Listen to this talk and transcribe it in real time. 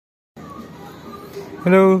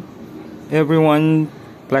Hello everyone,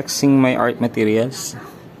 flexing my art materials.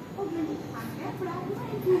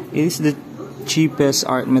 It is the cheapest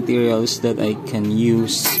art materials that I can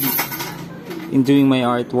use in doing my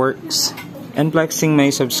artworks and flexing my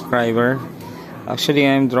subscriber. Actually,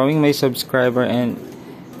 I'm drawing my subscriber and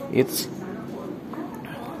it's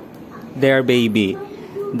their baby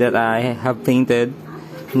that I have painted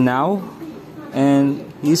now, and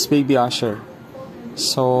he's baby Usher.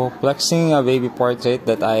 So flexing a baby portrait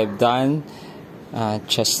that I have done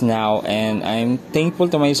just now, and I'm thankful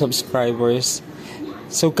to my subscribers.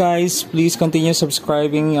 So guys, please continue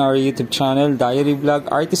subscribing our YouTube channel, Diary Vlog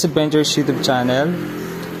Artist Adventures YouTube channel,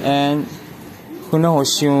 and who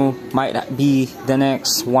knows, you might be the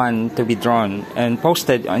next one to be drawn and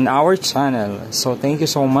posted on our channel. So thank you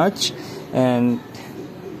so much, and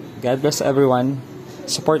God bless everyone.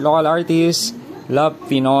 Support local artists. Love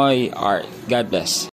Pinoy art. God bless.